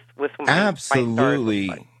flows with Absolutely.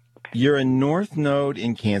 My stars? You're a North Node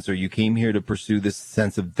in Cancer. You came here to pursue this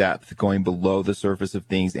sense of depth, going below the surface of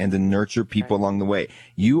things, and to nurture people along the way.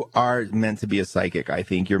 You are meant to be a psychic, I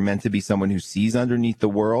think. You're meant to be someone who sees underneath the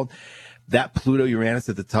world. That Pluto-Uranus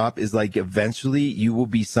at the top is like eventually you will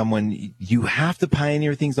be someone, you have to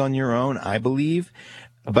pioneer things on your own, I believe.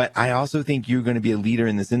 But I also think you're going to be a leader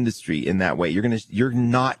in this industry in that way. You're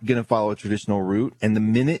not going to follow a traditional route. And the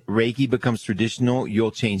minute Reiki becomes traditional,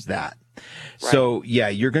 you'll change that. Right. So yeah,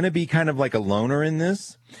 you're going to be kind of like a loner in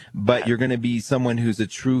this, but you're going to be someone who's a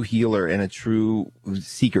true healer and a true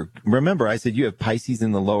seeker. Remember, I said you have Pisces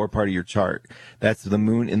in the lower part of your chart. That's the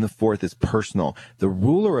moon in the 4th is personal. The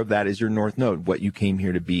ruler of that is your North Node, what you came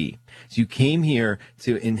here to be. So you came here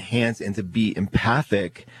to enhance and to be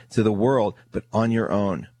empathic to the world, but on your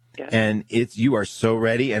own. Yes. And you are so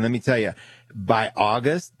ready. And let me tell you, by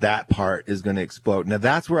August, that part is going to explode. Now,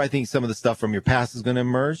 that's where I think some of the stuff from your past is going to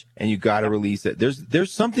emerge, and you got to release it.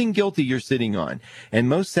 There's something guilty you're sitting on, and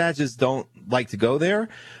most Sagittarius don't like to go there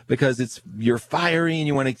because you're fiery and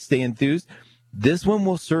you want to stay enthused. This one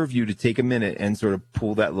will serve you to take a minute and sort of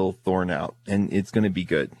pull that little thorn out, and it's going to be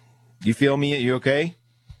good. You feel me? You okay?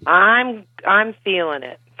 I'm feeling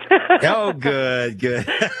it. Oh, good.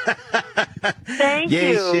 Thank you.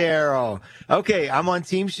 Yay, Cheryl. Okay, I'm on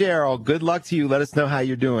Team Cheryl. Good luck to you. Let us know how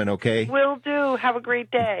you're doing, okay? Will do. Have a great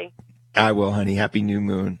day. I will, honey. Happy new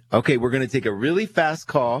moon. Okay, we're going to take a really fast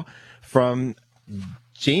call from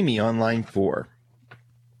Jamie on line 4.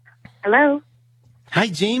 Hello. Hi,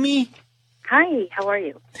 Jamie. Hi, how are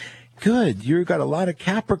you? Good. You got a lot of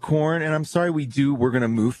Capricorn, and I'm sorry we're going to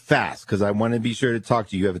move fast because I want to be sure to talk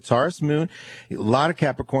to you. You have a Taurus moon, a lot of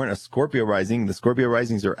Capricorn, a Scorpio rising. The Scorpio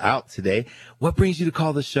risings are out today. What brings you to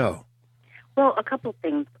call the show? Well, a couple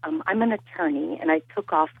things. I'm an attorney, and I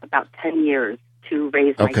took off about 10 years to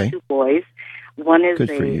raise my 2 boys. One is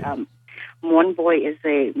one boy is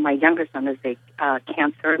my younger son is a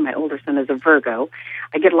Cancer, and my older son is a Virgo.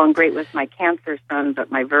 I get along great with my Cancer son, but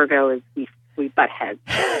my Virgo is we butt heads.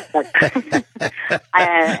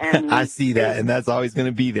 I see that, and that's always going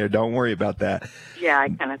to be there. Don't worry about that. Yeah, I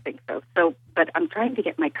kind of think so. But I'm trying to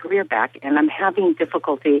get my career back, and I'm having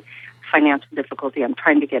financial difficulty. I'm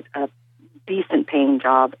trying to get a decent paying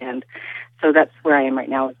job, and so that's where I am right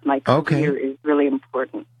now. My career is really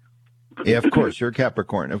important. Yeah, of course. You're a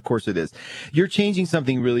Capricorn. Of course it is. You're changing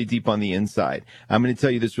something really deep on the inside. I'm going to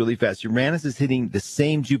tell you this really fast. Uranus is hitting the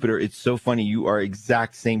same Jupiter. It's so funny. You are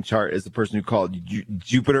exact same chart as the person who called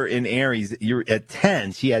Jupiter in Aries. You're at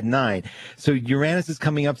 10. She had 9. So Uranus is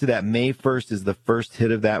coming up to that. May 1st is the first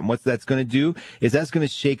hit of that. And what that's going to do is that's going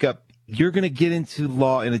to shake up. You're going to get into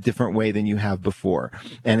law in a different way than you have before.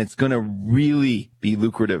 And it's going to really be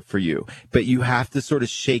lucrative for you. But you have to sort of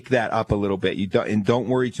shake that up a little bit. Don't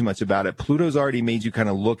worry too much about it. Pluto's already made you kind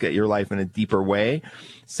of look at your life in a deeper way.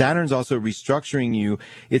 Saturn's also restructuring you.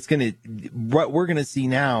 What we're going to see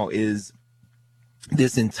now is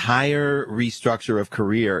this entire restructure of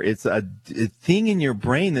career. It's a thing in your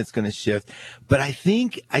brain that's going to shift. But I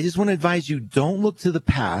just want to advise you, don't look to the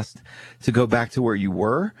past to go back to where you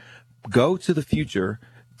were. Go to the future,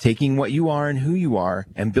 taking what you are and who you are,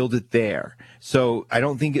 and build it there. So I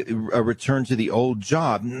don't think a return to the old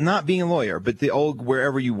job, not being a lawyer, but the old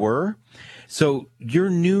wherever you were. So you're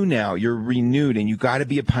new now, you're renewed, and you got to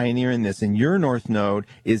be a pioneer in this. And your North Node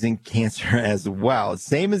is in Cancer as well,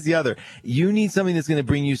 same as the other. You need something that's going to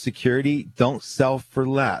bring you security. Don't sell for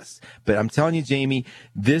less. But I'm telling you, Jamie,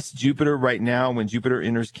 this Jupiter right now, when Jupiter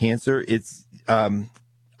enters Cancer, it's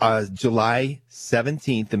July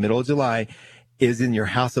 17th, the middle of July, is in your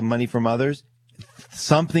house of money from others.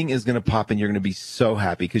 Something is going to pop and you're going to be so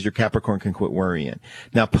happy because your Capricorn can quit worrying.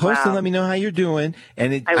 Now post and let me know how you're doing.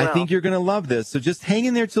 And I think you're going to love this. So just hang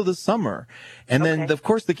in there till the summer. And then, of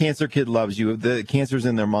course, the Cancer kid loves you. The Cancers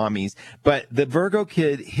and their mommies. But the Virgo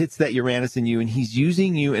kid hits that Uranus in you, and he's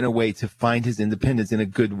using you in a way to find his independence in a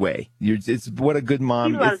good way. It's what a good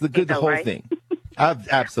mom. It's the whole thing.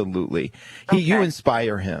 Absolutely. You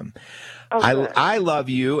inspire him. I love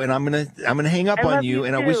you, and I'm gonna hang up on you,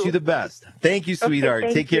 and I wish you the best. Thank you, sweetheart.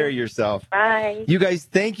 Take care of yourself. Bye. You guys,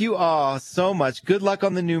 thank you all so much. Good luck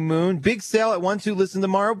on the new moon. Big sale at 1-2 Listen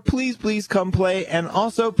tomorrow. Please come play. And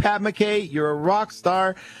also, Pat McKay, you're a rock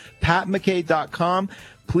star. PatMcKay.com.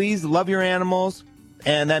 Please love your animals.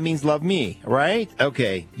 And that means love me, right?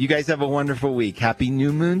 Okay. You guys have a wonderful week. Happy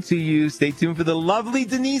new moon to you. Stay tuned for the lovely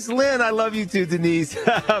Denise Lynn. I love you too, Denise.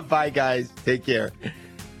 Bye, guys. Take care.